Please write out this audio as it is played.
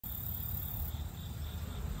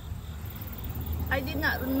I did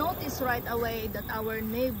not notice right away that our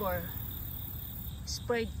neighbor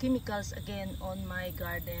sprayed chemicals again on my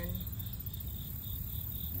garden.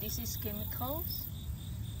 This is chemicals.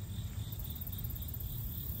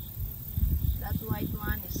 That white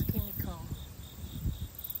one is chemical.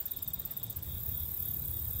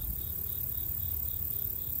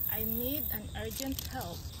 I need an urgent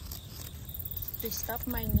help to stop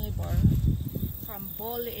my neighbor from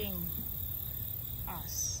bullying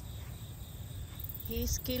us. He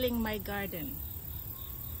is killing my garden.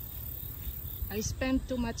 I spent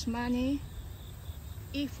too much money,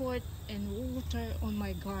 effort, and water on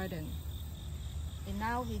my garden. And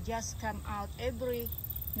now he just come out every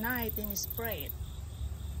night and spray it.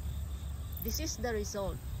 This is the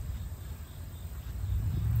result.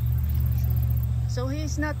 So he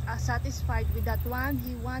is not satisfied with that one.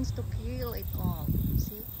 He wants to kill it all.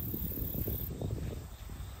 See?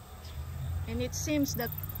 And it seems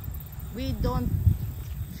that we don't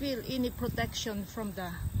feel any protection from the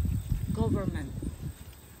government.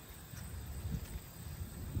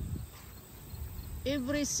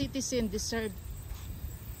 Every citizen deserves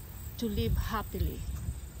to live happily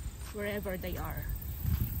wherever they are.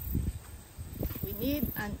 We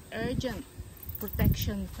need an urgent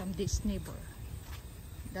protection from this neighbor.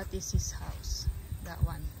 That is his house, that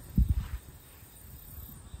one.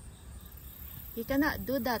 He cannot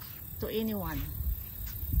do that to anyone.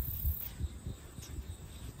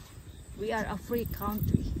 We are a free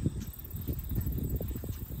country.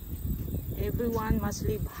 Everyone must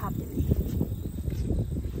live happily.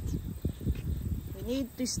 We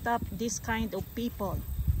need to stop this kind of people.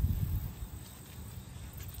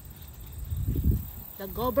 The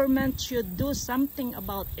government should do something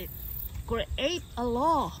about it. Create a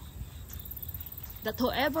law that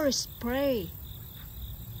whoever spray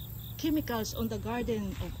chemicals on the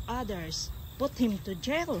garden of others, put him to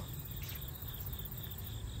jail.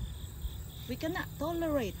 We cannot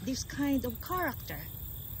tolerate this kind of character.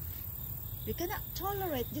 We cannot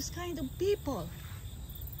tolerate this kind of people.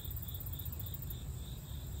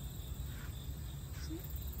 See?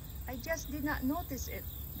 I just did not notice it,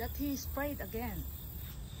 that he sprayed again.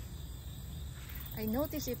 I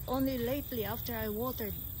noticed it only lately after I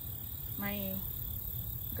watered my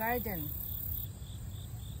garden.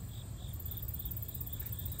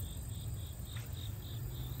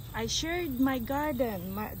 I shared my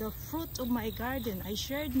garden, the fruit of my garden. I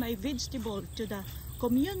shared my vegetable to the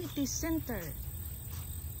community center.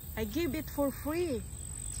 I give it for free.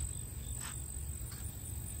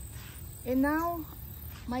 And now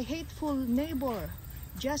my hateful neighbor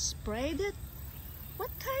just sprayed it?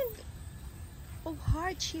 What kind of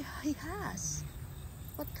heart he has?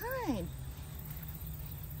 What kind?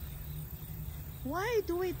 Why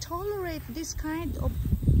do we tolerate this kind of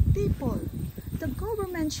people? The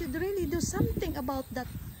government should really do something about that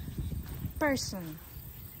person.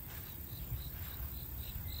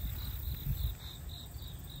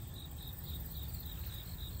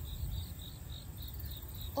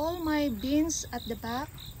 All my beans at the back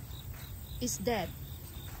is dead.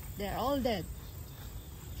 They're all dead.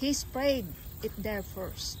 He sprayed it there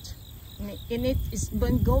first. And it has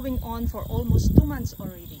been going on for almost 2 months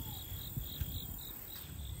already.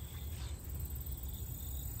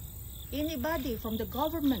 Anybody from the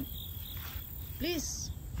government,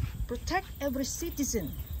 please protect every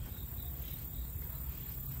citizen.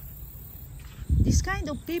 This kind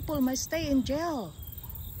of people must stay in jail.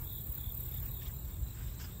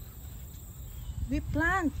 We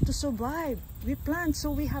plant to survive. We plant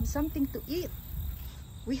so we have something to eat.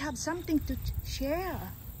 We have something to share.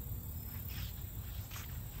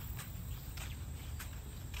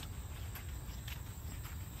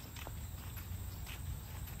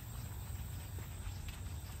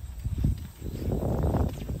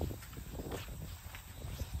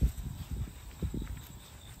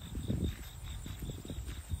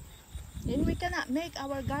 And we cannot make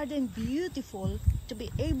our garden beautiful to be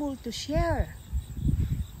able to share.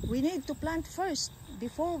 We need to plant first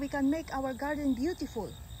before we can make our garden beautiful.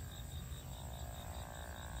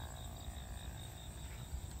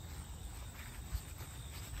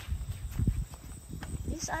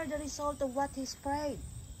 These are the result of what he sprayed.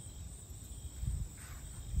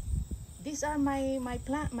 These are my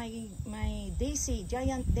plant, my daisy,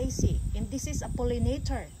 giant daisy, and this is a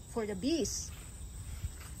pollinator for the bees.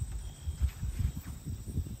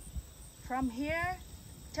 From here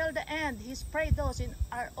till the end, he sprayed those and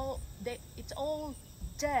it's all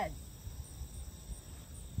dead.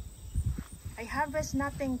 I harvest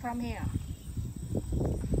nothing from here.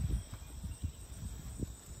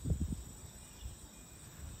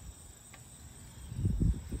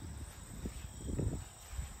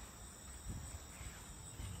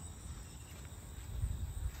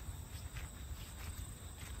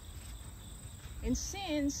 And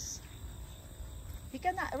since he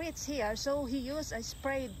cannot reach here, so he used a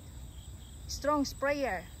strong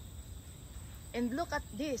sprayer. And look at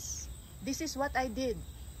this. This is what I did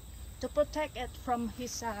to protect it from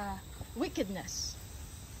his wickedness.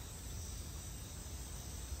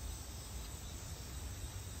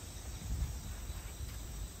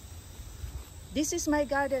 This is my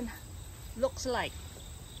garden looks like,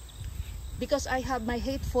 because I have my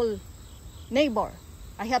hateful neighbor.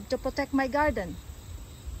 I have to protect my garden.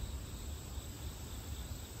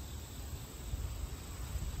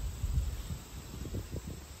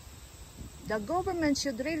 The government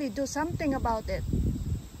should really do something about it.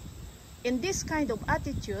 In this kind of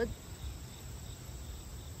attitude,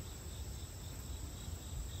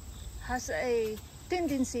 has a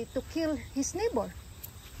tendency to kill his neighbor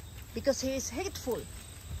because he is hateful.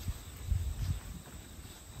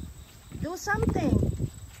 Do something.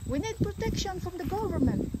 We need protection from the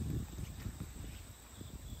government.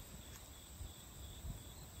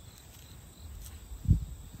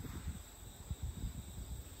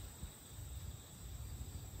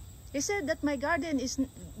 He said that my garden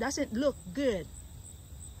doesn't look good.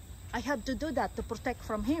 I have to do that to protect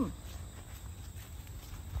from him.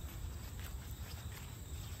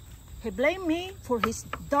 He blamed me for his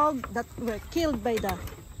dog that were killed by the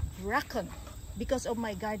raccoon because of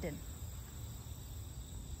my garden.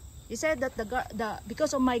 He said that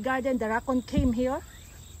because of my garden, the raccoon came here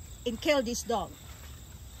and killed this dog.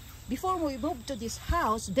 Before we moved to this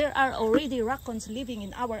house, there are already raccoons living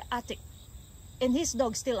in our attic, and his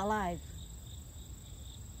dog's still alive.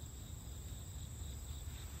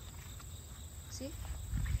 See?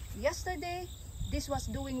 Yesterday, this was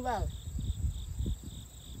doing well.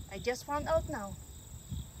 I just found out now.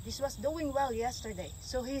 This was doing well yesterday.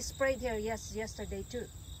 So he sprayed here yesterday too.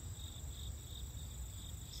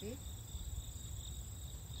 See?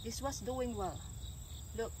 This was doing well.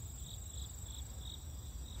 Look.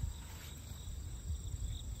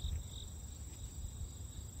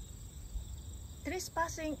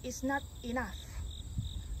 Trespassing is not enough.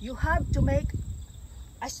 You have to make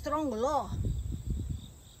a strong law.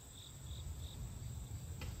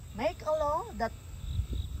 Make a law that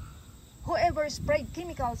whoever sprayed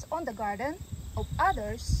chemicals on the garden of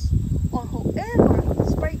others, or whoever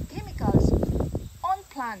sprayed chemicals on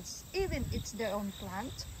plants, even if it's their own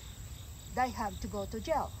plant, they have to go to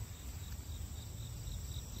jail.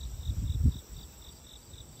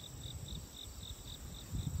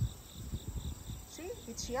 See,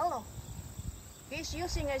 it's yellow. He's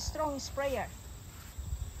using a strong sprayer.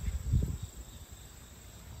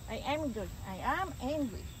 I am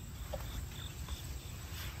angry.